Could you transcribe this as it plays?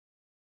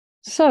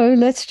So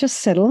let's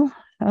just settle.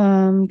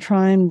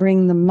 Try and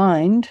bring the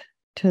mind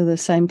to the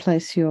same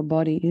place your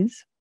body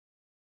is.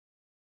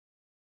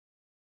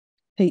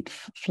 Feet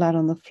flat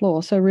on the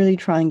floor. So really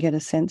try and get a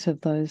sense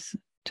of those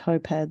toe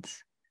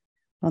pads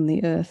on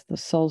the earth, the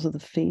soles of the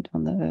feet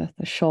on the earth.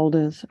 The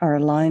shoulders are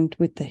aligned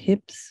with the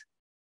hips.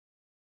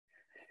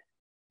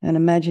 And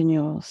imagine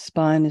your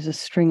spine is a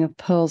string of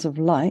pearls of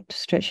light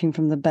stretching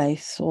from the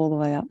base all the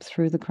way up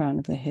through the crown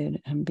of the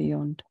head and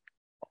beyond.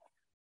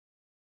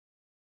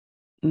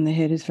 And the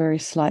head is very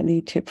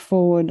slightly tipped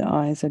forward,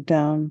 eyes are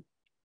down.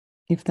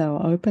 If they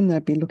were open,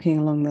 they'd be looking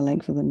along the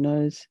length of the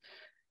nose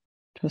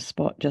to a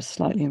spot just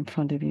slightly in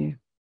front of you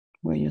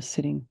where you're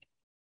sitting.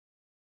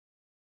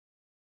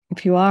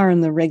 If you are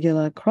in the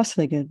regular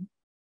cross-legged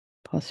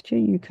posture,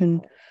 you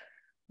can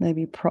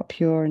maybe prop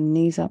your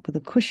knees up with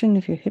a cushion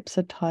if your hips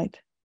are tight.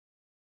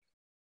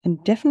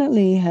 And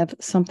definitely have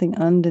something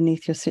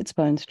underneath your sits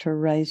bones to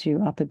raise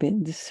you up a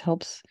bit. This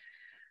helps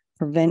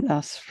prevent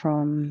us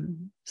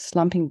from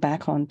slumping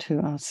back onto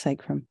our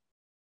sacrum.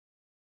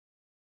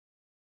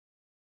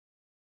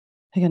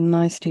 Take a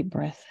nice deep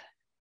breath.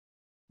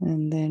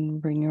 And then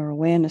bring your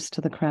awareness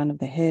to the crown of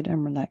the head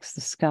and relax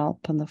the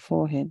scalp and the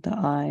forehead, the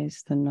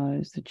eyes, the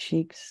nose, the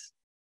cheeks,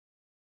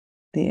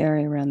 the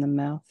area around the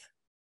mouth,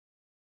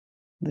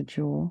 the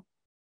jaw,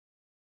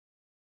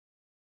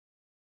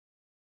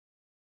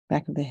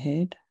 back of the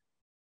head,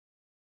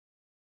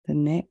 the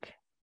neck,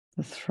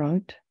 the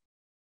throat.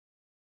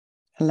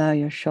 Allow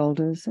your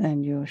shoulders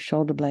and your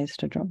shoulder blades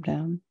to drop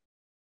down.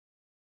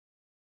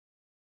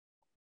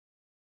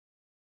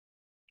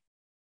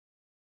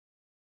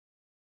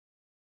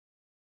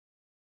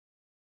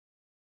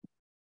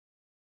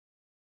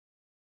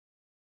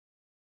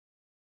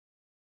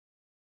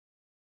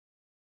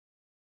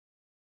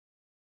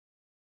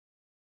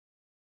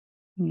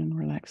 And then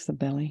relax the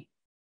belly.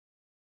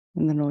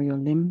 And then all your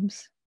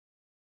limbs.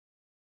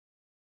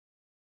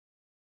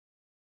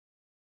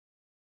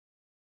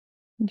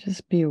 And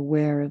just be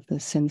aware of the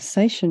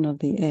sensation of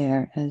the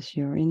air as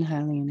you're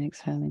inhaling and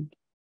exhaling.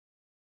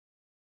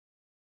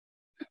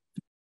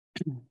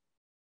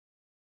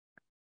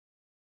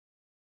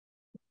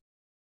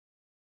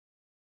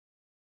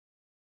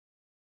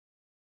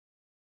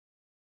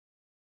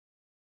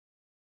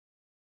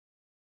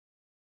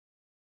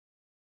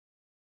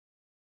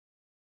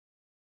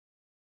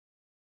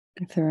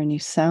 If there are any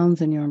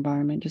sounds in your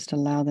environment, just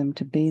allow them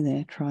to be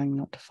there, trying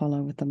not to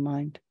follow with the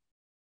mind.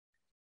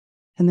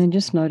 And then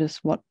just notice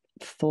what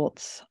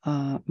thoughts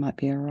might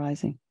be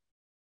arising.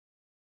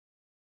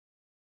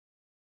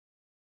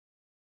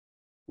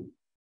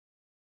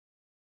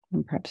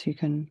 And perhaps you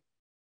can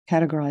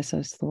categorize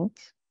those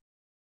thoughts.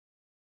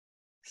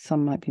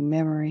 Some might be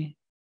memory.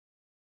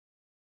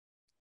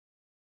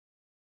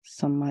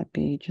 Some might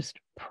be just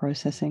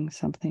processing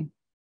something,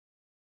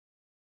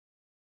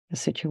 a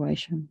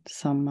situation.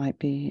 Some might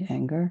be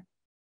anger.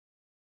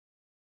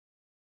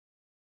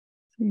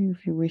 So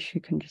if you wish,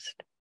 you can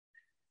just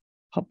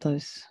pop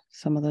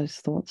some of those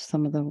thoughts,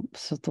 some of the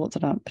thoughts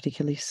that aren't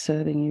particularly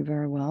serving you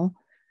very well,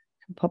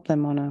 pop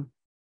them on a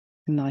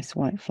nice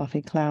white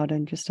fluffy cloud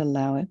and just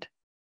allow it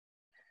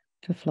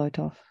to float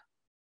off.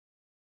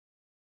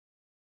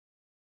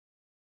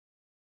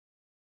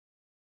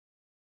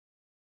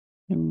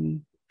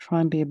 And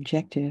try and be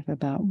objective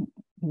about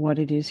what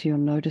it is you're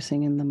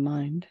noticing in the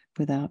mind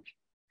without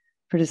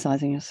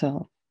criticizing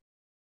yourself,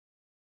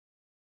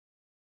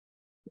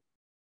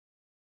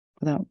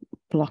 without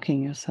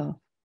blocking yourself.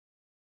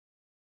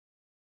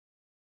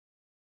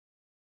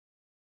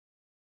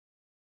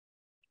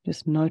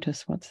 Just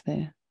notice what's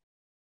there.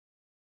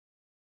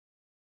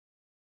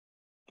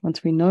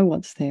 Once we know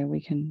what's there, we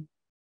can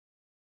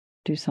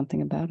do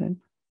something about it.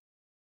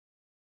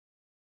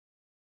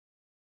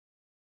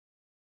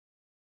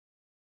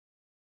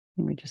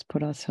 And we just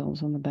put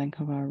ourselves on the bank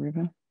of our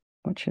river,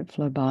 watch it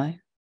flow by,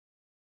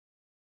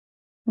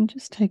 and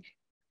just take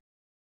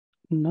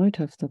note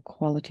of the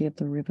quality of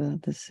the river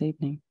this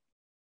evening.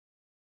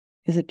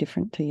 Is it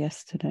different to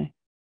yesterday?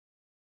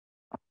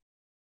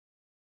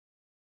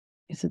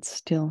 Is it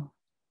still?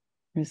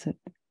 Or is it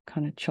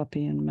kind of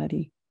choppy and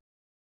muddy?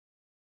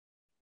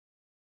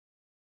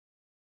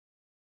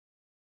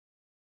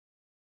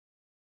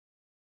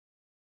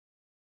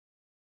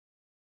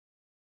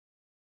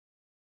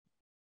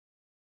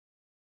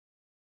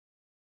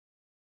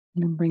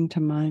 And bring to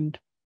mind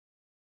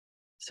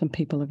some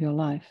people of your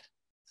life.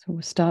 So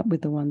we'll start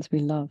with the ones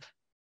we love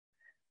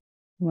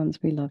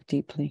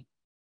deeply.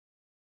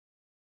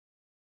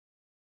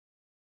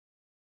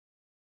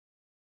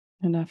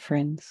 And our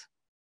friends.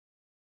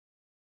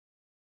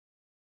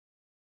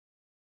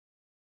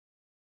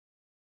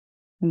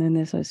 And then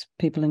there's those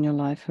people in your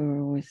life who are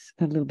always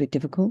a little bit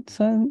difficult.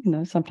 So,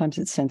 sometimes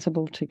it's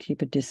sensible to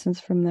keep a distance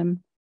from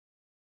them.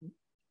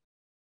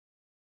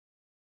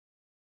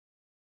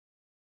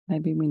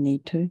 Maybe we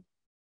need to.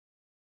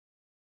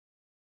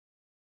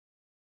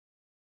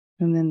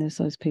 And then there's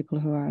those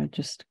people who are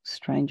just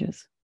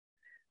strangers.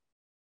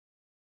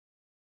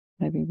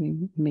 Maybe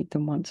we meet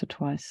them once or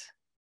twice.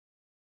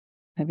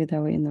 Maybe they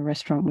were in the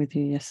restaurant with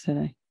you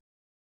yesterday.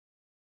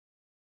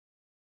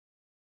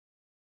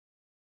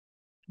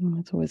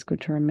 It's always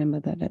good to remember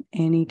that at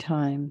any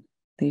time,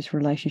 these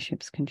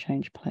relationships can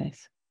change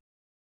place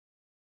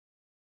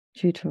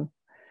due to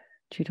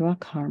our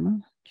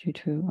karma, due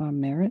to our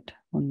merit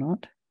or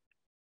not.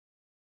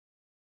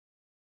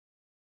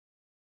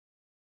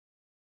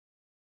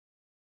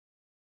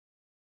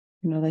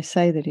 You know, they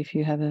say that if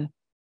you have a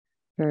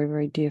very,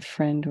 very dear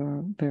friend or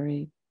a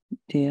very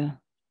dear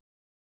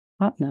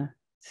partner,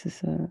 this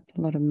is a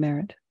lot of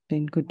merit,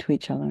 being good to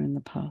each other in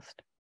the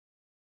past.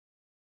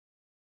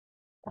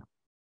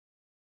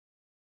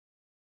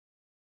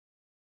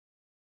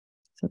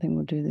 So I think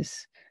we'll do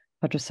this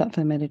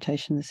Vajrasattva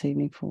meditation this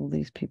evening for all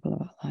these people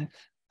of our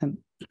life.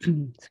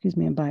 Excuse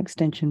me, and by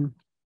extension,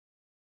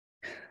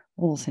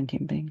 all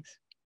sentient beings.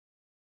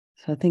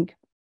 So I think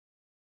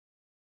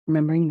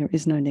remembering there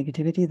is no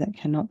negativity that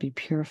cannot be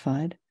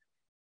purified.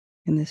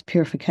 And this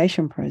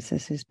purification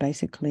process is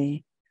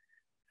basically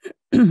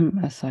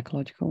a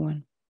psychological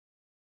one.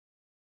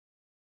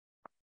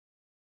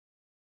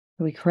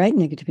 We create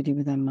negativity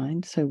with our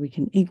mind so we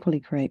can equally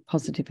create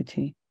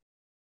positivity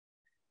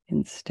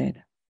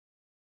instead.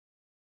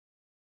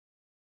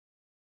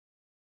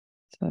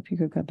 So if you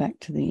could go back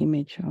to the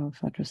image of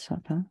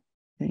Vajrasattva.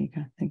 There you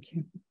go. Thank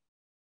you.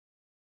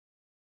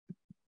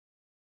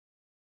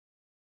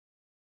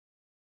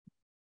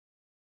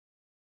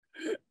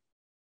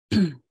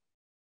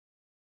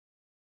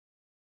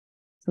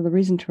 So the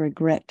reason to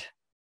regret,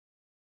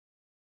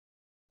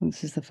 and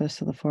this is the first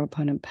of the 4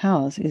 opponent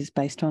powers, is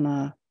based on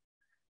the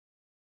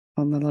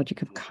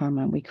logic of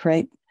karma. We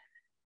create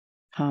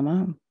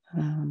karma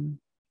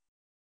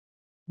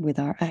with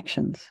our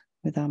actions,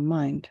 with our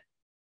mind.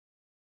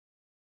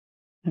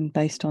 And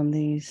based on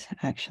these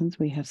actions,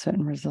 we have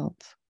certain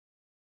results.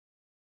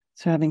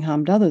 So having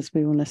harmed others,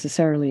 we will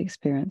necessarily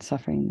experience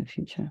suffering in the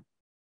future.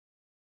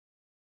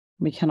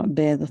 We cannot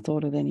bear the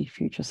thought of any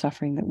future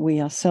suffering that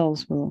we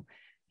ourselves will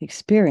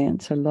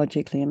experience. So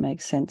logically, it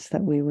makes sense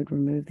that we would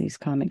remove these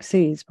karmic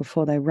seeds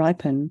before they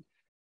ripen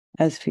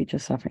as future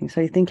suffering.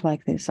 So you think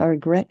like this: I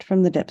regret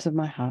from the depths of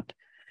my heart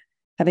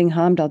having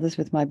harmed others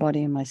with my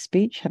body and my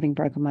speech, having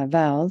broken my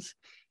vows,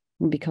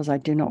 because I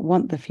do not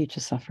want the future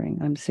suffering.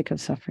 I'm sick of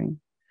suffering.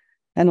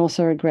 And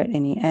also regret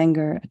any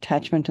anger,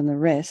 attachment, and the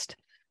rest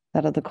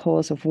that are the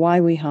cause of why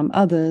we harm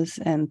others,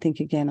 and think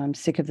again, I'm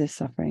sick of this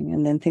suffering,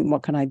 and then think,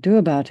 what can I do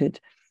about it?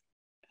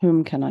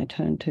 Whom can I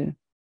turn to?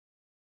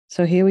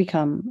 So here we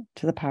come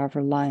to the power of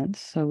reliance.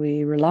 So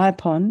we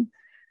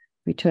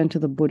turn to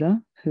the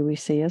Buddha, who we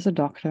see as a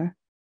doctor,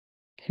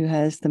 who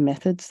has the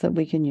methods that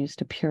we can use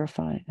to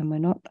purify. And we're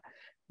not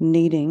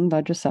needing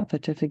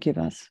Vajrasattva to forgive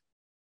us.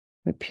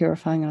 We're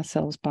purifying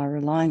ourselves by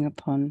relying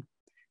upon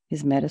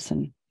his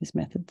medicine, his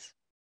methods.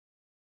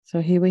 So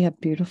here we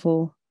have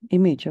beautiful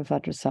image of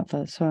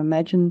Vajrasattva. So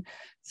imagine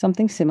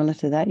something similar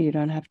to that.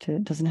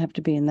 It doesn't have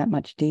to be in that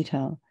much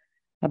detail,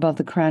 above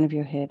the crown of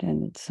your head.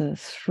 And it's a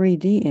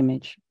 3D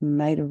image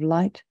made of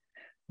light,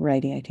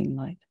 radiating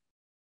light.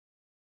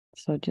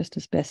 So just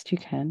as best you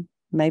can,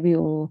 maybe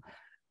all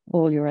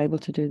you're able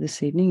to do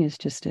this evening is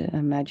just to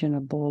imagine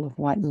a ball of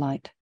white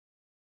light,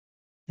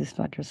 this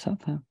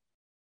Vajrasattva.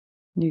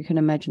 You can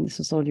imagine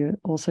this is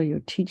also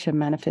your teacher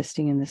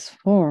manifesting in this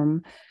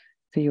form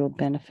for your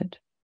benefit,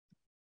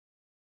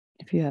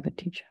 if you have a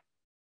teacher.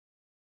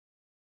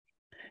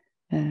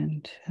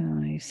 And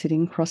he's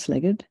sitting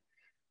cross-legged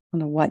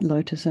on a white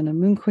lotus and a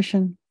moon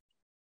cushion,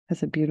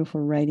 has a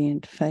beautiful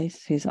radiant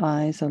face. His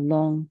eyes are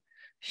long,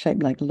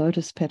 shaped like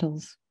lotus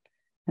petals,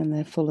 and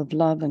they're full of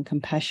love and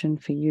compassion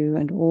for you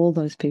and all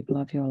those people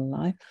of your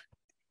life.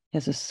 He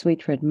has a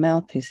sweet red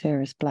mouth. His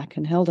hair is black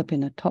and held up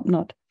in a top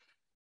knot.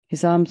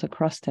 His arms are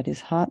crossed at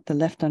his heart, the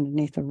left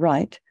underneath the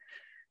right.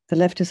 The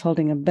left is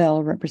holding a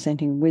bell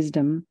representing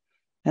wisdom,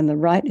 and the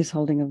right is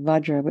holding a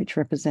vajra, which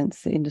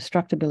represents the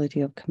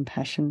indestructibility of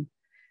compassion.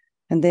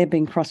 And their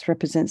being crossed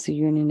represents the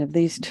union of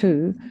these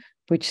two,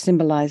 which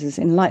symbolizes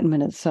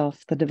enlightenment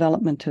itself, the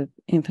development of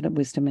infinite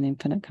wisdom and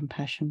infinite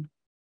compassion.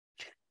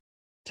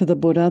 To the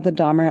Buddha, the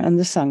Dharma, and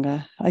the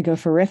Sangha, I go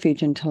for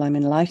refuge until I'm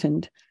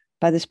enlightened.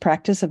 By this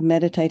practice of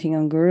meditating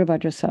on Guru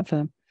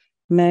Vajrasattva,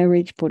 may I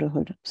reach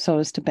Buddhahood so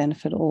as to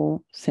benefit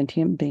all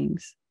sentient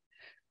beings.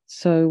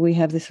 So we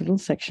have this little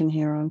section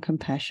here on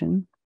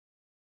compassion.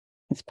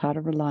 It's part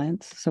of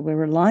reliance. So we're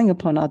relying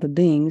upon other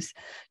beings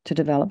to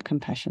develop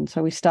compassion.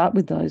 So we start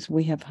with those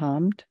we have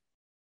harmed,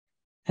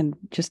 and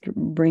just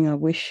bring a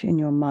wish in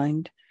your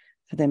mind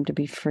for them to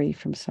be free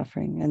from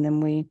suffering. And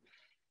then we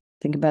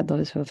think about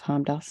those who have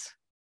harmed us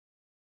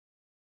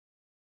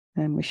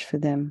and wish for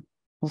them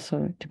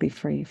also to be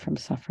free from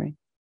suffering,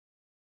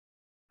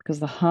 because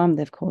the harm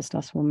they've caused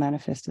us will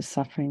manifest as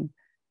suffering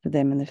for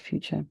them in the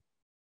future.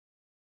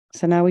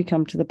 So now we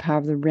come to the power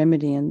of the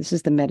remedy, and this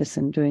is the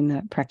medicine, doing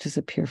that practice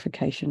of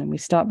purification. And we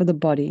start with the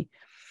body,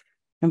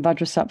 and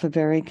Vajrasattva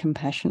very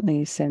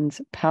compassionately sends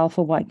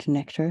powerful white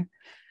nectar,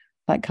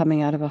 like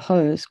coming out of a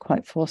hose,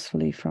 quite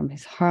forcefully from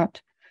his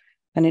heart,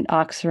 and it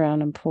arcs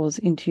around and pours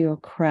into your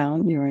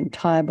crown, your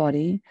entire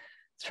body,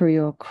 through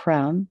your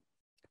crown,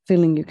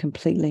 filling you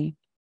completely.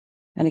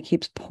 And it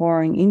keeps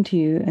pouring into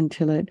you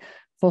until it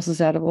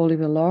forces out of all of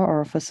your lower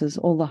orifices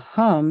all the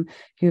harm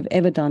you've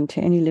ever done to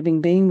any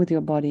living being with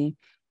your body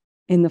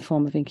in the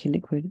form of inky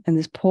liquid. And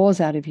this pours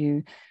out of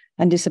you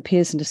and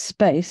disappears into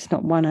space,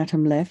 not one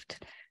atom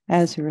left,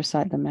 as you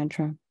recite the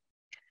mantra.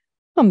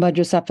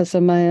 Vajrasapa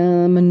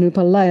Samaya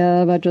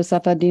Manupalaya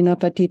Vajrasapa Dina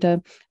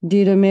Patita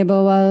Dida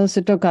Meboa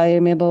Sitokaya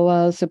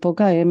Meboa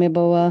Sipokaya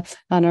Meboa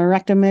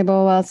Anarakta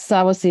Meboa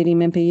Sawasidi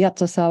Mempi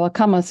Yatsa Sawa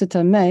Kama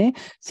Sita Me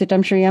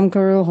Sitam Shriyam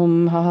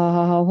Kuruhum Ha Ha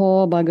Ha Ha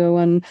Ho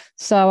Bhagawan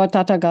Sawa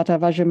Tata Gata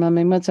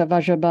Vajramami Mutsa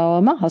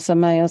Vajrabawa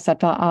Mahasamaya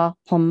Sata A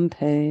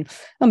Hompe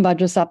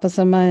Vajrasapa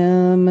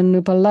Samaya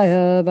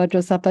Manupalaya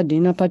Vajrasapa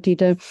Dina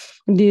Patita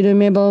Dida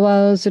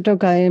Meboa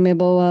Sitokaya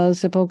Meboa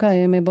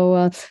Sipokaya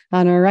Meboa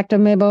Anarakta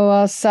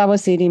Meboa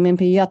Sawasidi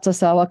Mimpi Yatsa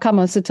Sawa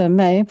Kama Sita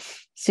Me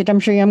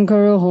Sitam Shriyam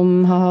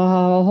Kuruhum Ha Ha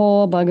Ha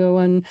Ho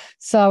Bhagawan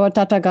Sawa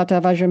Tata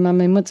Gata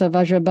Vajramami Mutsa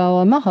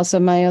Vajrabawa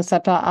Mahasamaya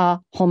Sata A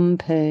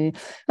Hompe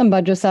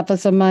Vajrasapa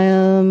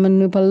Samaya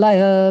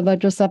Manupalaya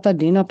Vajrasapa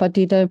Dina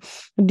Patita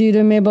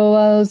Dida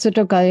Meboa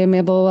Sitokaya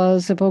Meboa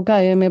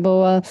Sipokaya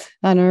Meboa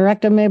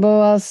Anarakta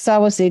Meboa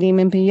Sawasidi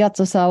Mimpi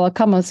Yatsa Sawa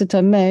Kama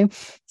Sita Me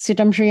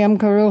Sitam Shriyam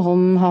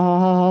Kuruhum Ha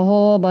Ha Ha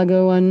Ho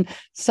Bhagawan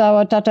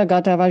Sawa Tata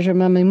Gata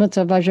Vajramami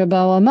Mutsa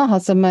Vajrabawa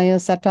Mahasamaya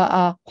Sata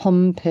A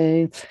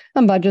Hompe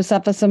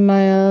Vajrasapa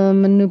Samaya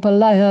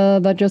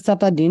Manupalaya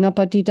Vajrasapa Dina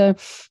Patita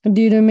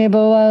Dida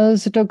Meboa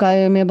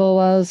Sitokaya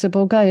Meboa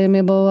Sipokaya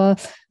Meboa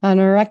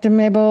Anarakta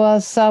Meboa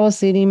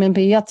Sawasidi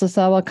Mimpi Yatsa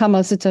Sawa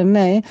Kama Sita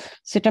Me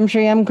Sitam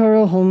Shriyam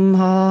Kuruhum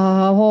Ha Ha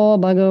Ha Ho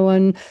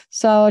Bhagawan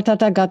Sawa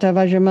Tata Gata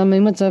Vajramami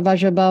Mutsa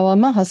Vajrabawa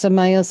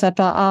Mahasamaya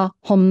Sata A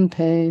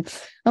Hompe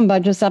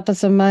Vajrasapa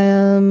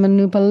Samaya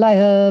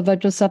Manupalaya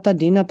Vajrasapa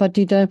Dina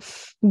Patita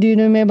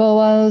Dida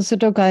Meboa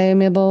Sitokaya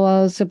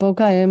Meboa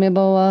Sipokaya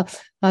Meboa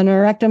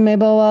Anarakta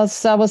Meboa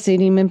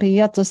Sawasidi Mimpi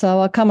Yatsa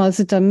Sawa Kama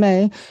Sita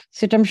Me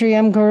Sitam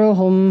Shriyam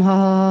Kuruhum Ha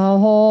Ha Ha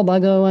Ho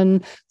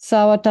Bhagawan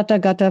Sawa Tata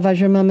Gata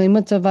Vajramami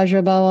Mutsa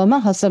Vajrabawa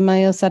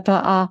Mahasamaya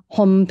Sata A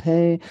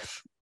Hompe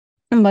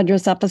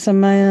Vajrasapa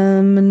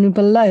Samaya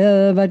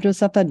Manupalaya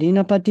Vajrasapa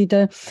Dina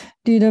Patita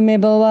Dida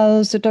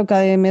Meboa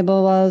Sitokaya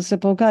Meboa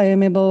Sipokaya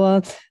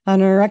Meboa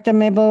Anarakta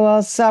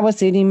Meboa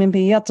Sawasidi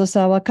Mimpi Yatsa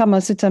Sawa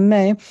Kama Sita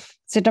Me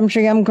Sitam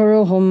Shriyam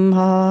Kuruhum Ha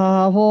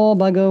Ha Ha Ho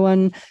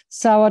Bhagawan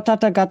Sawa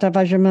Tata Gata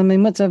Vajramami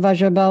Mutsa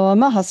Vajrabawa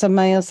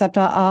Mahasamaya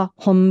Sata A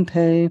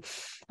Hompe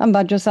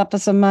Vajrasapa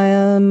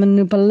Samaya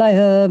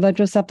Manupalaya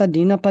Vajrasapa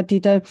Dina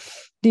Patita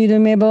Dida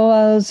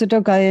Meboa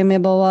Sitokaya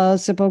Meboa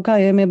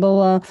Sipokaya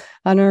Meboa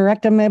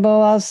Anarakta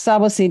Meboa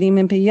Sawasidi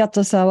Mimpi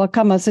Yatsa Sawa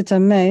Kama Sita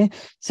Me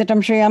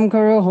Sitam Shriyam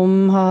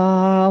Kuruhum Ha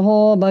Ha Ha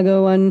Ho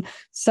Bhagawan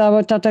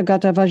Sawa Tata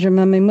Gata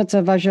Vajramami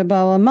Mutsa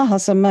Vajrabawa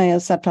Mahasamaya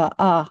Sata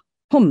A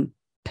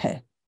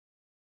Hompe.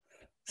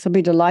 So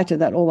be delighted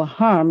that all the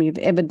harm you've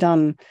ever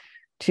done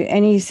to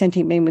any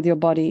sentient being with your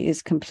body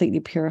is completely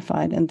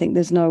purified, and think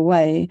there's no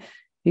way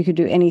you could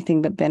do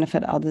anything but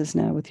benefit others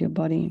now with your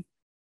body.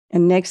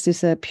 And next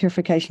is a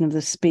purification of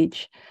the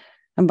speech.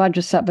 And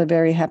Vajrasattva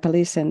very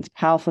happily sends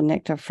powerful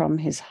nectar from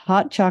his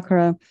heart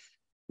chakra,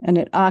 and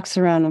it arcs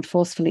around and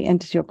forcefully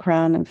enters your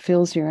crown and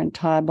fills your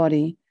entire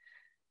body,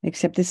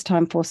 except this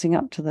time forcing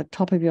up to the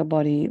top of your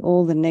body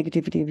all the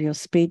negativity of your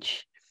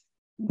speech,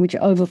 which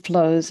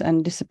overflows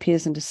and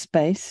disappears into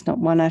space, not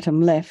one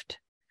atom left.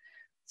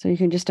 So you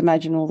can just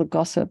imagine all the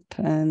gossip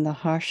and the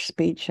harsh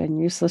speech and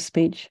useless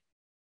speech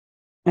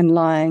and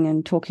lying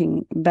and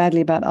talking badly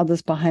about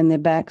others behind their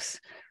backs.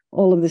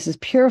 All of this is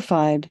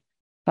purified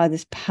by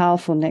this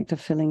powerful nectar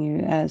filling you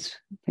as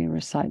we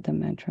recite the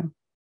mantra.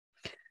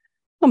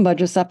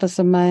 Vajrasapa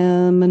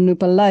Samaya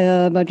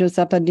Manupalaya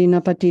Vajrasapa Dina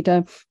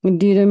Patita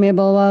Dida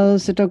Meboa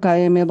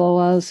Sitokaya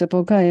Meboa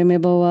Sipokaya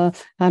Meboa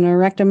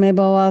Anarakta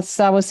Meboa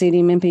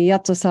Sawasidi Mimpi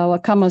Yatsa Sawa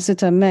Kama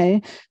Sita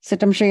Me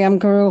Sitam Shriyam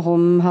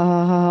Kuruhum Ha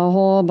Ha Ha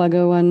Ho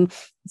Bhagawan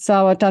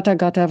Sawa Tata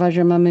Gata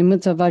Vajramami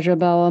Mutsa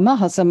Vajrabawa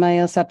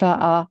Mahasamaya Sata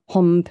A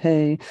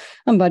Hompe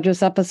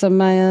Vajrasapa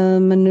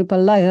Samaya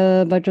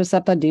Manupalaya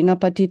Vajrasapa Dina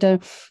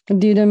Patita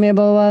Dida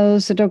Meboa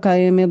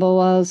Sitokaya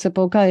Meboa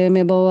Sipokaya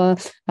Meboa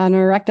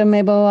Anarakta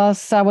Meboa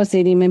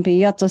Sawasidi Mimpi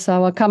Yatsa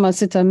Sawa Kama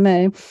Sita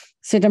Me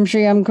Sitam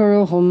Shriyam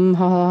Kuruhum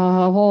Ha Ha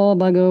Ha Ho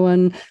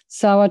Bhagawan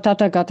Sawa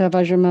Tata Gata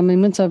Vajramami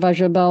Mutsa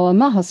Vajrabawa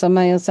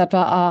Mahasamaya Sata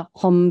A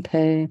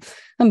Hompe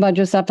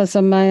Vajrasapa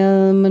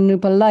Samaya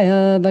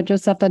Manupalaya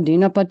Vajrasapa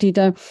Dina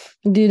Patita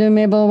Dida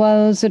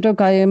Meboa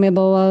Sitokaya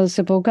Meboa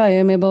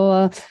Sipokaya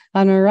Meboa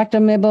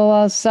Anarakta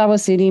Meboa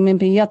Sawasidi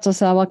Mimpi Yatsa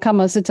Sawa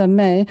Kama Sita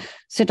Me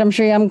Sitam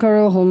Shriyam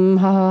Kuruhum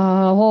Ha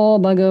Ha Ha Ho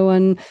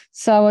Bhagawan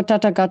Sawa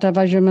Tata Gata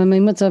Vajramami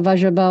Mutsa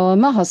Vajrabawa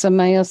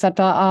Mahasamaya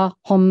Sata A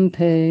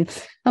Hompe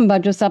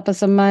Vajrasapa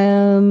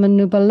Samaya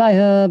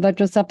Manupalaya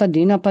Vajrasapa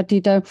Dina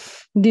Patita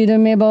Dida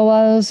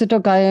Meboa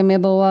Sitokaya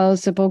Meboa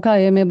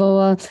Sipokaya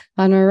Meboa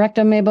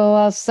Anarakta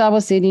Meboa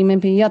Sawasidi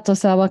Mimpi Yatsa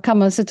Sawa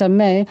Kama Sita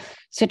Me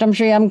Sitam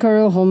Shriyam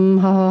Kuruhum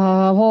Ha Ha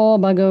Ha Ho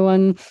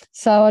Bhagawan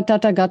Sawa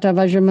Tata Gata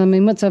Vajramami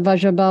Mutsa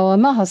Vajrabawa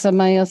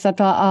Mahasamaya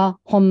Sata A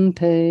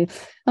Hompe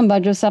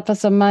Vajrasapa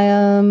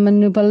Samaya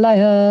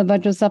Manupalaya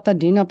Vajrasapa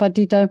Dina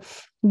Patita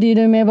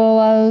Dida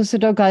meboa,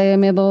 Sutokaya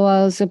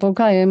meboa,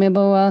 Sipokaya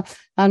meboa,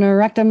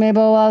 Anurakta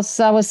meboa,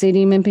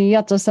 Sawasidi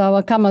Mimpiata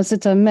Sawa Kama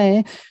Sita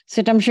Me,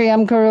 Sitam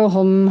Shriyam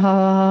Kuruhum,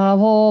 Ha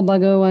Ho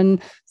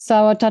Bhagawan,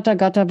 Sawa Tata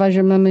Gata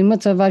Vajramami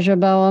Mutta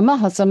Vajrabawa,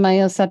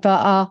 Mahasamaya Sata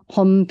A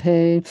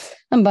Hompe,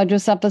 and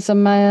Vajrasapa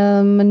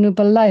Samaya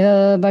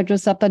Manupalaya,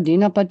 Vajrasapa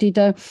Dina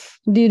Patita,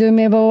 Dida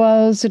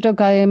meboa,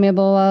 Sutokaya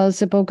meboa,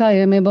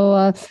 Sipokaya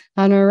meboa,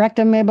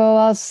 Anurakta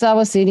meboa,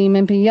 Sawasidi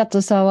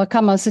Mimpiata Sawa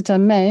Kama Sita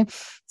Me,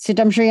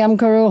 Sitam Shriyam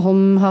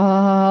Kuruhum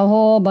Ha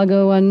Ho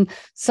Bhagawan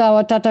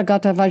Sawa Tata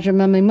Gata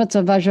Vajramami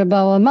Mutta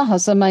Vajrabawa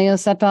Mahasamaya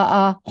Sata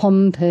A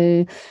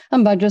Hompe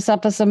and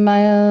Vajrasapa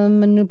Samaya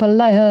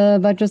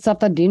Manupalaya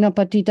Vajrasapa Dina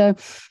Patita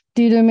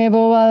Dida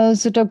meboa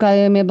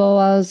Sutokaya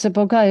meboa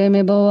Sipokaya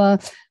meboa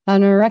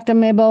Anurakta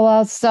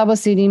meboa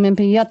Sawasidi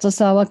Mimpiyata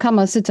Sawa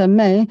Kama Sita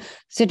Me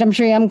Sitam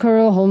Shriyam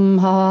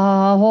Kuruhum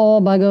Ha Ho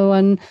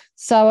Bhagawan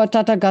Sawa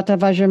Tata Gata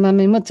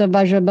Vajramami Mutta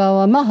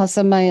Vajrabawa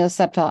Mahasamaya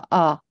Sata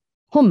A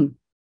Hum.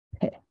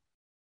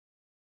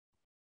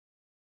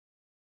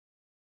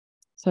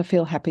 So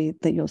feel happy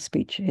that your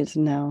speech is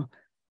now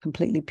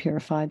completely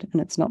purified and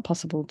it's not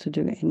possible to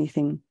do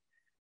anything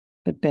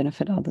but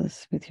benefit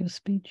others with your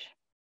speech,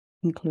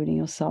 including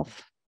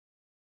yourself.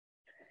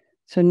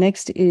 So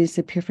next is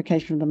the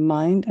purification of the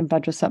mind, and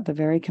Vajrasattva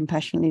very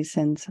compassionately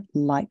sends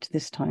light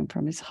this time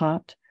from his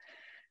heart,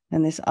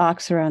 and this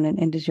arcs around and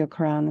enters your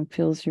crown and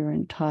fills your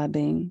entire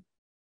being.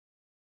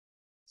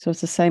 So it's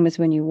the same as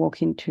when you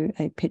walk into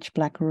a pitch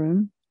black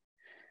room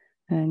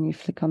and you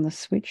flick on the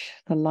switch,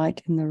 the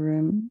light in the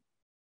room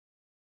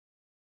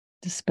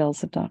dispels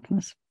the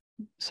darkness.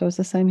 So it's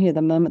the same here.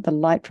 The moment the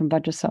light from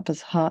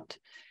Vajrasattva's heart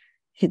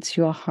hits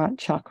your heart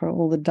chakra,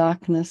 all the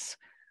darkness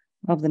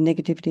of the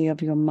negativity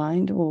of your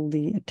mind, all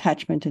the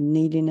attachment and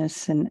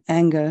neediness and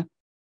anger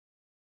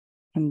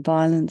and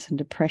violence and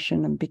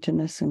depression and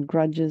bitterness and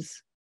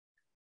grudges,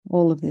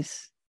 all of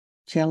this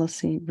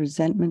jealousy,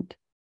 resentment,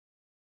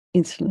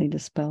 instantly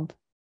dispelled.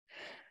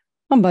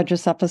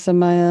 Vajrasappa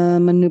Samaya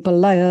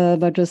Manupalaya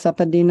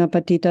Vajrasappa Dina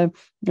Patita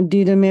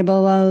Dida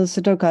Meboa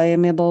Sutokaya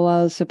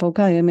Meboa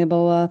Sipokaya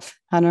Meboa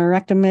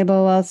Anurakta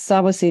Meboa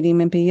Sawasidi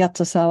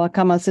Mimpiyata Sawa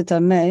Kama Sita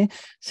Me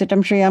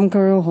Sitam Shriyam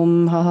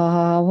Kuruhum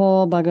Ha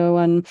Ho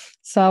Bhagawan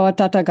Sawa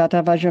Tata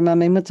Gata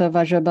Vajramami Mutta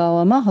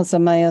Vajrabawa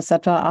Mahasamaya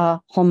Sata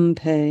A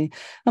Hompe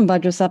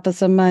Vajrasappa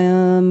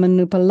Samaya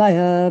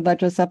Manupalaya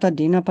Vajrasappa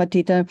Dina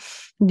Patita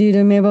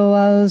Dida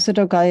Meboa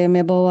Sutokaya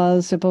Meboa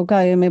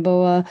Sipokaya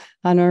Meboa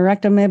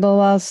Anurakta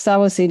meboa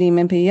Sawasidi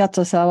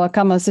Mimpiyata Sawa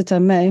Kama Sita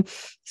Me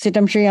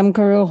Sitam Shriyam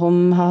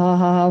Kuruhum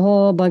Ha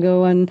Ho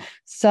Bhagawan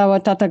Sawa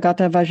Tata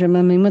Gata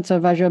Vajramami Mutta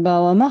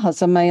Vajrabawa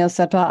Mahasamaya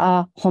Sata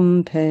A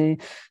Hompe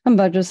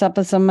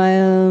Vajrasappa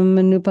Samaya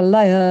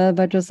Manupalaya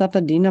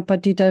Vajrasappa Dina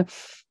Patita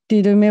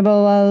Dida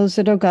meboa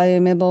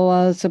Sutokaya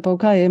meboa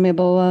Sipokaya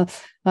meboa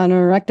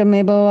Anurakta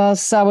meboa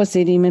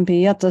Sawasidi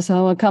Mimpiyata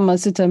Sawa Kama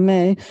Sita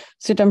Me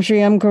Sitam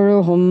Shriyam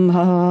Kuruhum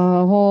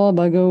Ha Ho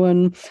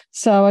Bhagawan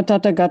Sawa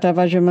Tata Gata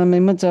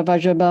Vajramami Mutta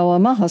Vajrabawa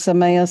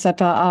Mahasamaya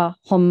Sata A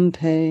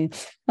Hompe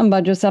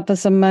Vajrasappa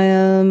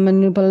Samaya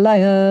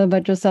Manupalaya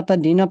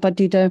Vajrasappa Dina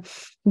Patita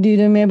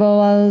Dida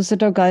meboa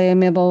Sutokaya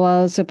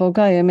meboa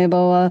Sipokaya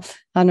meboa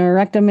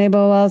Anurakta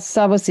meboa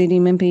Sawasidi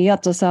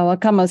Mimpiyata Sawa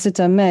Kama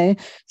Sita Me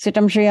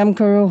Sitam Shriyam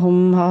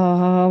Kuruhum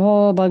Ha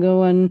Ho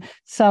Bhagawan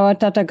Sawa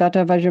Tata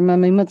Gata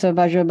Vajramami Mutta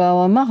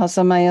Vajrabawa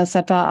Mahasamaya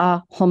Sata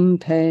A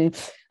Hompe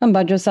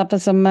Vajrasappa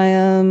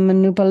Samaya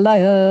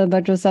Manupalaya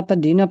Vajrasappa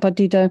Dina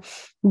Patita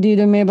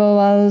Dida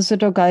meboa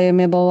Sutokaya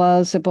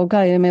meboa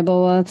Sipokaya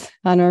meboa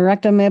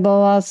Anurakta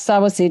meboa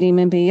Sawasidi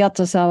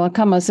Mimpiyata Sawa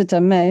Kama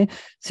Sita Me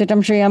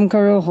Sitam Shriyam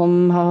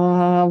Kuruhum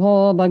Ha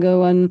Ho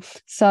Bhagawan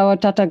Sawa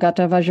Tata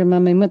Gata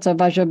Vajramami Mutta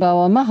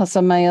Vajrabawa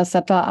Mahasamaya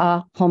Sata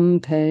A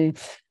Hompe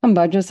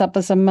Vajrasappa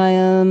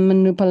Samaya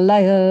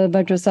Manupalaya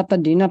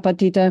Vajrasappa Dina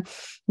Patita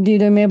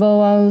Dida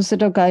meboa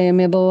Sutokaya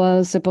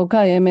meboa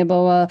Sipokaya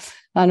meboa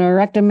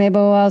Anurakta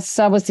meboa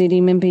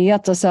Sawasidi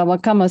Mimpiyata Sawa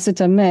Kama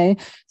Sita Me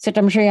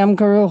Sitam Shriyam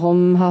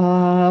Kuruhum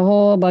Ha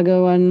Ho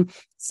Bhagawan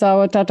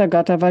Sawa Tata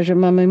Gata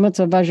Vajramami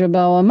Mutta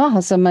Vajrabawa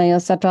Mahasamaya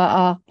Sata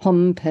A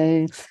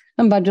Hompe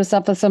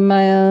Vajrasappa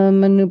Samaya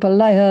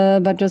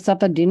Manupalaya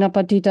Vajrasappa Dina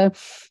Patita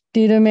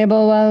Dida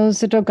meboa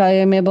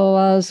Sutokaya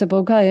meboa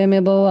Sipokaya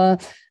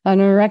meboa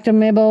Anurakta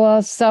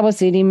meboa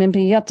Sawasidi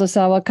Mimpiyata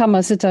Sawa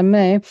Kama Sita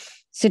Me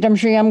Sitam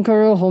Shriyam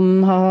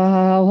Kuruhum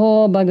Ha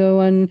Ho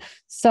Bhagawan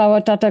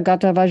Sawa Tata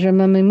Gata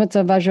Vajramami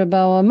Mutta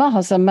Vajrabawa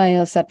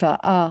Mahasamaya Sata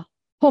A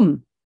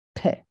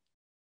Hompe.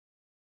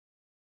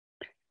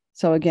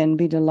 So again,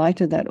 be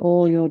delighted that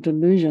all your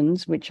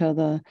delusions, which are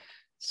the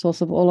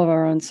source of all of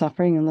our own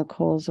suffering and the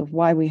cause of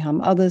why we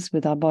harm others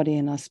with our body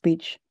and our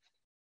speech,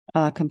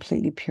 are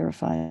completely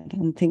purified.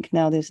 And think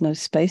now there's no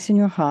space in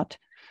your heart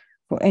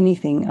for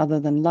anything other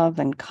than love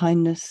and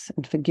kindness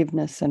and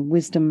forgiveness and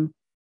wisdom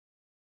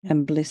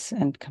and bliss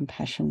and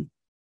compassion.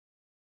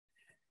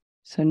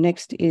 So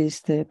next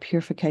is the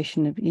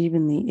purification of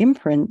even the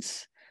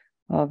imprints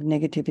of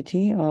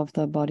negativity of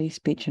the body,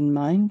 speech, and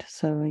mind.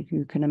 So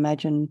you can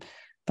imagine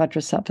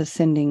Vajrasattva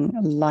sending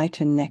light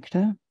and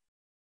nectar.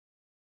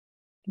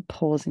 It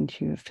pours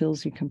into you, it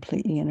fills you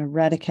completely and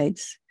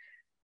eradicates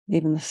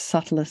even the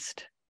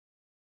subtlest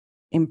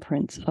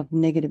imprints of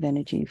negative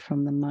energy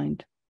from the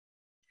mind.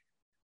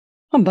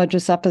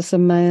 Vajrasattva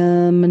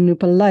samaya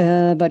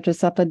manupalaya,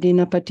 Vajrasattva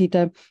dina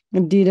patita,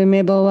 dida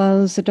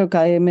meboa,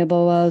 sitokaya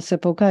meboa,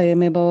 sepokaya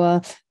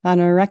meboa,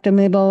 anarakta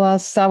meboa,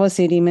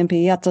 sawasiti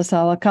mempi yata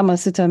sawa kama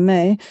sita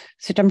me,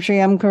 sitam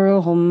shriyam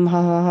kuruhum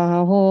ha ha ha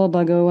ha ho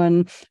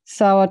bhagavan,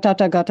 sawa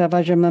tata gata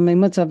vajramami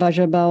mutsa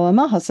vajrabawa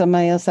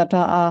mahasamaya sata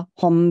a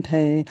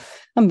hompe.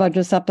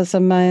 Vajrasattva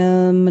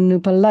samaya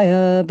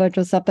manupalaya,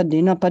 Vajrasattva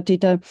dina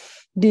patita,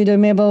 dida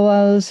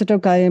meboa,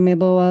 sitokaya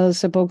meboa,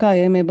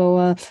 sepokaya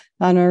meboa,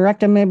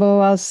 Anarakta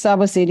meboa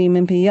sawasiti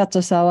mimpi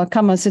yata sawa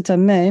kama sita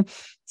me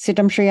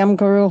sitam shriyam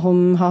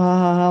kuruhum ha ha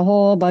ha ha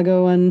ho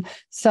bhagavan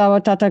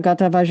sawa tata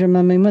gata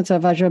vajramami mutsa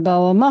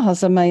vajrabawa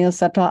mahasamaya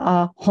sata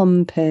a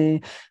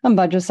hompe.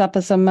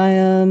 Vajrasattva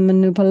samaya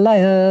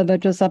manupalaya,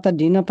 Vajrasattva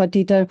dina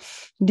patita,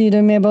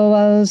 dida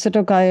meboa,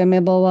 sitokaya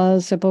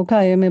meboa,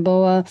 sepokaya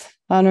meboa,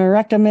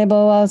 anarakta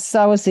meboa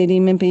sawasiti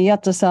mimpi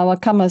yata sawa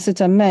kama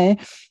sita me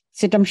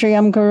sitam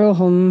shriyam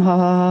kuruhum ha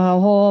ha ha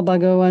ho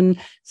bhagavan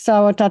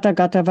sawa tata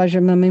gata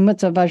vajramami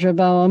mutsa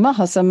vajrabawa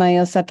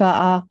mahasamaya sata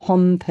a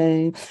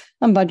hompe.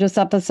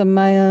 Vajrasattva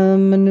samaya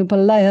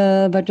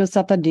manupalaya,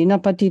 Vajrasattva dina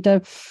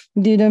patita,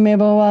 dida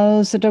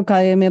meboa,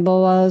 sitokaya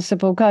meboa,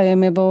 sepokaya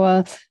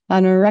meboa,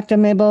 anarakta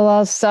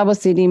meboa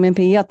sawasiti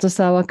mimpi yata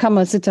sawa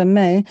kama sita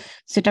me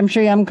sitam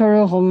shriyam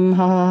kuruhum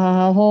ha ha ha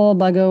ha ho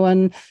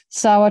bhagavan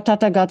sawa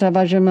tata gata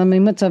vajramami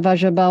mutsa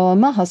vajrabawa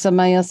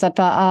mahasamaya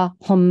sata a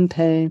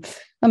hompe.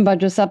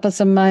 Vajrasattva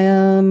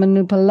samaya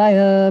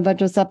manupalaya,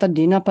 Vajrasattva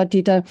dina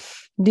patita,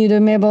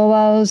 dida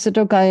meboa,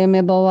 sitokaya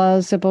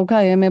meboa,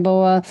 sepokaya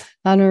meboa,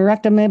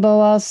 anarakta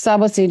meboa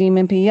sawasiti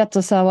mimpi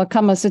yata sawa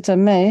kama sita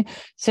me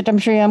sitam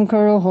shriyam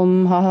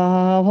kuruhum ha ha ha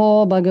ha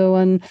ho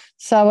bhagavan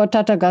sawa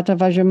tata gata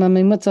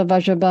vajramami mutsa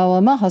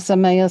vajrabawa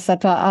mahasamaya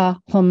sata a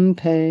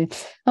hompe.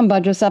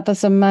 Vajrasattva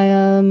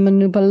samaya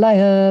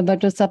manupalaya,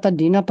 Vajrasattva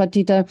dina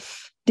patita,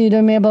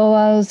 dida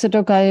meboa,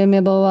 sitokaya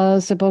meboa,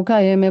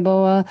 sepokaya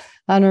meboa,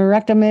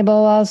 anarakta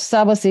meboa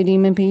sawasiti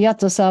mimpi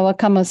yata sawa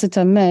kama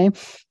sita me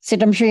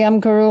sitam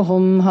shriyam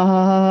kuruhum ha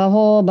ha ha ha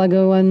ho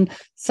bhagavan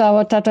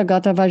sawa tata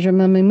gata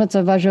vajramami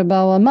mutsa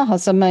vajrabawa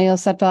mahasamaya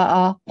sata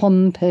a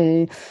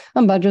hompe.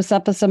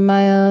 Vajrasattva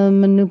samaya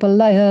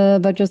manupalaya,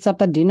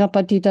 Vajrasattva dina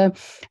patita,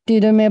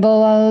 dida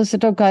meboa,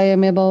 sitokaya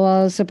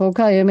meboa,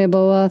 sepokaya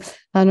meboa,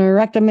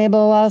 anarakta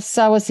meboa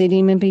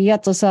sawasiti mimpi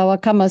yata sawa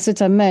kama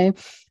sita me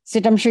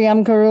sitam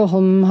shriyam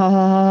kuruhum ha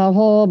ha ha ha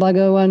ho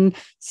bhagavan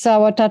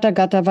sawa tata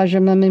gata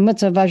vajramami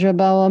mutsa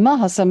vajrabawa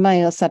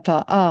mahasamaya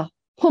sata a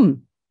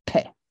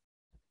hompe.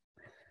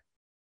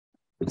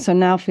 So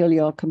now feel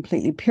you're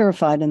completely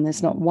purified and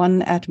there's not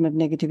one atom of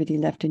negativity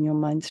left in your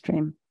mind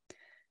stream.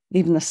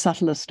 Even the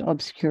subtlest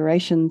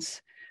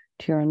obscurations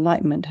to your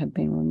enlightenment have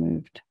been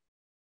removed.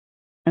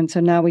 And so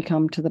now we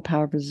come to the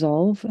power of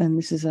resolve, and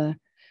this is a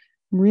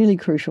really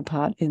crucial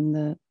part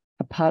in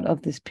a part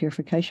of this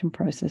purification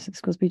process.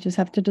 It's because we just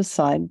have to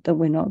decide that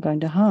we're not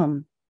going to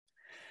harm.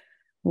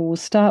 Well, we'll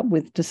start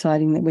with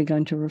deciding that we're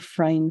going to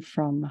refrain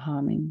from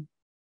harming.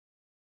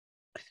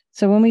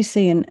 So when we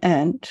see an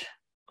ant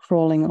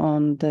crawling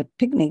on the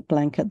picnic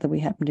blanket that we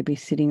happen to be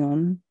sitting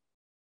on,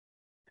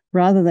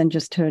 rather than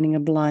just turning a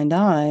blind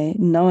eye,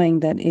 knowing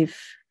that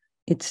if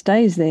it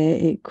stays there,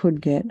 it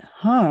could get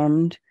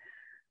harmed,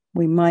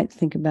 we might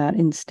think about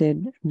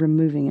instead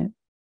removing it,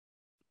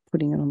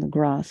 putting it on the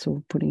grass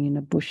or putting it in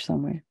a bush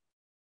somewhere,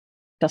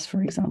 just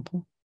for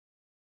example.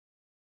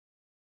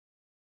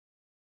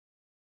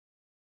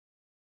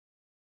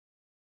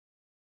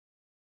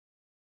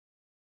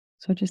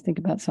 So just think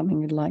about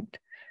something you'd like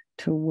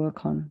to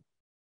work on.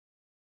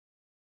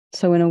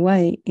 So in a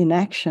way,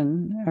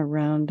 inaction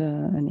around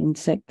an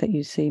insect that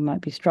you see might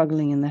be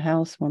struggling in the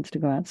house, wants to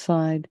go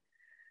outside.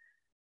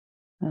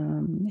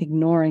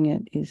 Ignoring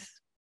it is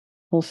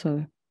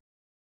also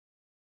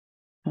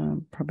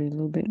probably a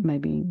little bit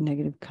maybe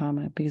negative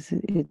karma, because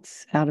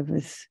it's out of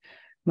this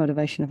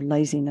motivation of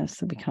laziness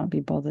that we can't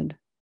be bothered.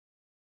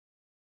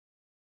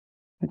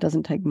 It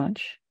doesn't take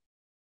much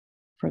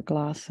for a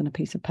glass and a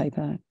piece of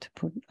paper to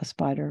put a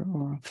spider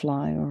or a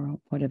fly or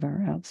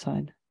whatever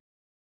outside.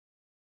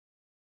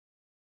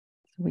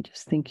 So we're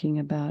just thinking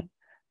about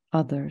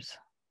others,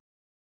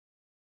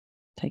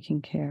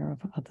 taking care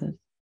of others,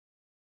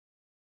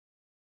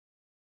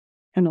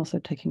 and also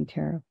taking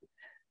care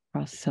of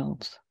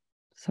ourselves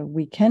so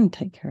we can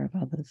take care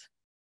of others.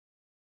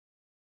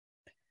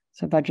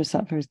 So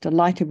Vajrasattva is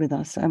delighted with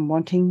us and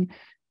wanting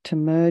to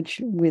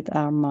merge with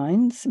our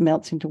minds,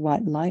 melts into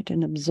white light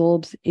and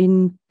absorbs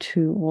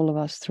into all of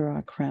us through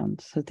our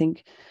crowns. So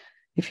think,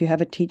 if you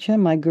have a teacher,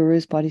 my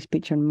guru's body,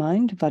 speech, and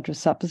mind,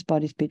 Vajrasattva's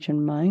body, speech,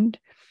 and mind,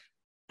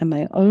 and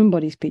my own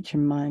body, speech,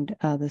 and mind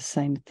are the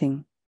same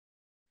thing.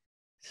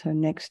 So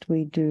next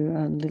we do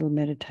a little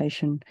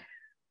meditation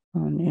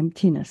on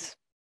emptiness.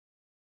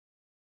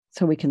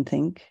 So we can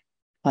think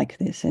like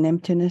this: in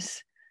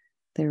emptiness,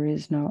 There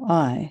is no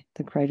I,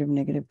 the creator of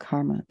negative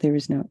karma. There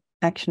is no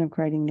action of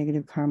creating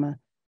negative karma,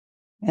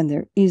 and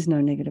there is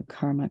no negative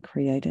karma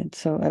created.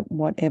 So at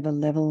whatever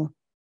level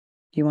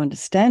you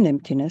understand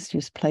emptiness,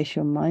 just place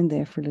your mind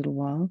there for a little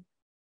while,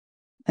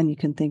 and you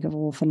can think of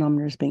all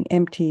phenomena as being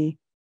empty.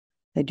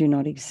 They do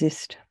not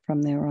exist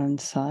from their own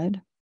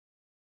side.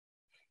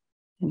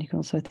 And you can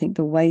also think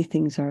the way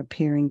things are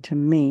appearing to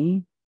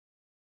me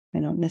may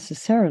not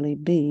necessarily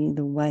be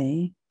the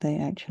way they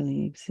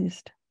actually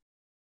exist.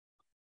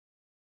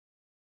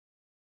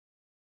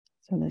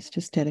 So let's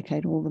just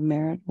dedicate all the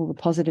merit, all the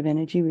positive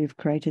energy we've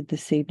created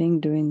this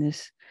evening doing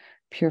this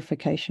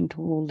purification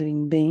to all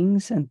living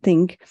beings, and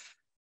think,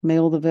 may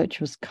all the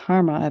virtuous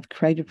karma I've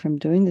created from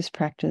doing this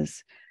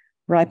practice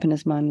ripen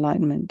as my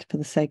enlightenment for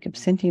the sake of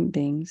sentient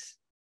beings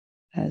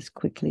as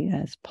quickly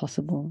as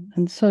possible.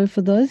 And so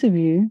for those of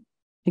you,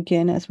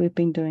 again, as we've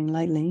been doing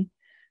lately,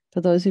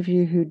 for those of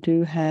you who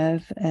do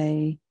have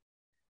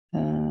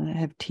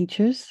have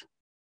teachers,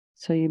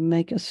 so you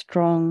make a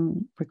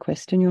strong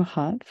request in your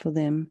heart for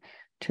them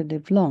to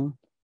live long.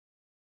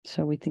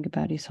 So we think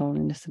about His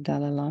Holiness the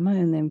Dalai Lama,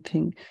 and then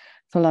think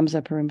for Lama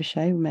Zopa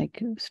Rinpoche, we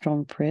make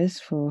strong prayers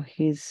for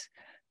his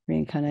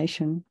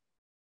reincarnation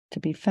to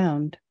be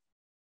found,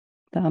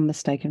 the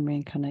unmistaken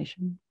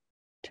reincarnation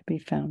to be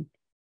found.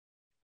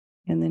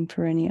 And then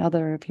for any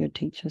other of your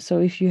teachers. So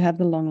if you have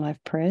the long life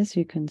prayers,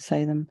 you can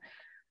say them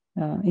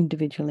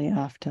individually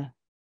after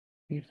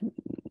we've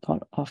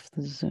got off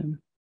the Zoom.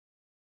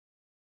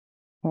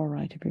 All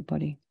right,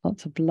 everybody,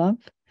 lots of love.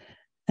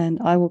 And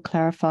I will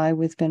clarify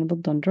with Venerable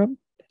Dondrup.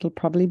 It'll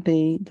probably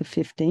be the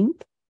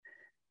 15th.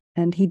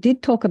 And he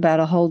did talk about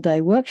a whole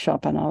day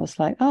workshop. And I was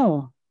like,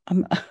 oh,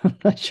 I'm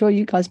not sure,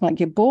 you guys might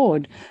get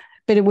bored.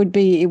 But it wouldn't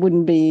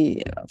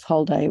be a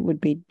whole day. It would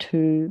be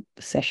 2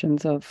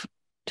 sessions of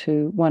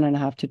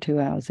 1.5 to 2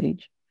 hours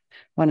each.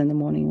 1 in the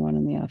morning, 1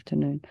 in the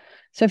afternoon.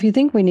 So if you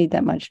think we need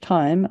that much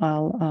time,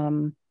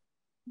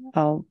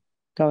 I'll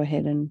go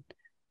ahead and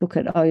look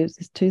at, oh,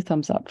 there's 2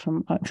 thumbs up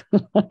from,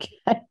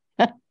 okay.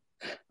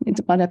 Means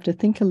I might have to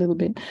think a little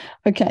bit.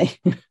 Okay.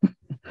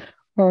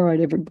 All right,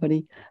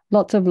 everybody.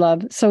 Lots of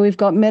love. So we've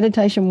got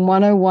Meditation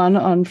 101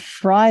 on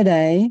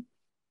Friday,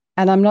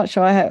 and I'm not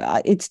sure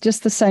it's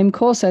just the same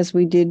course as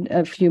we did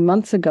a few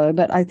months ago,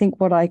 but I think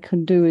what I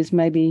could do is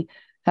maybe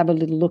have a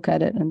little look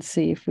at it and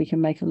see if we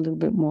can make it a little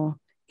bit more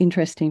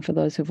interesting for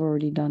those who've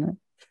already done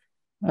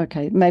it.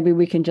 Okay, maybe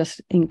we can just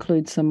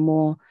include some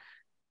more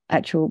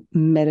actual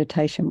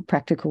meditation,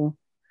 practical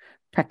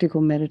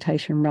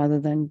meditation, rather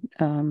than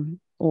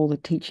all the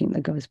teaching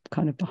that goes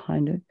kind of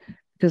behind it.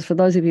 Because for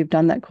those of you who've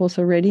done that course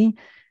already,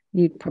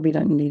 you probably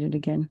don't need it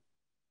again.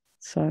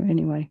 So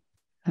anyway,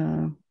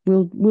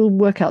 we'll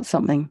work out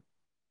something.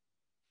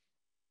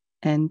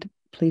 And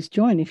please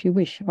join if you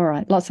wish. All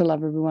right, lots of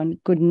love, everyone.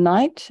 Good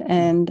night,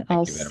 and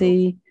I'll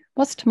see.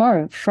 What's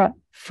tomorrow?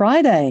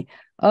 Friday.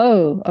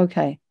 Oh,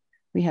 okay.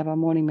 We have our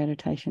morning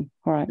meditation.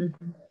 All right.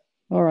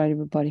 All right,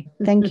 everybody.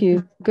 Thank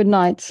you. Good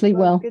night. Sleep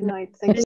well. Good night. Thank you.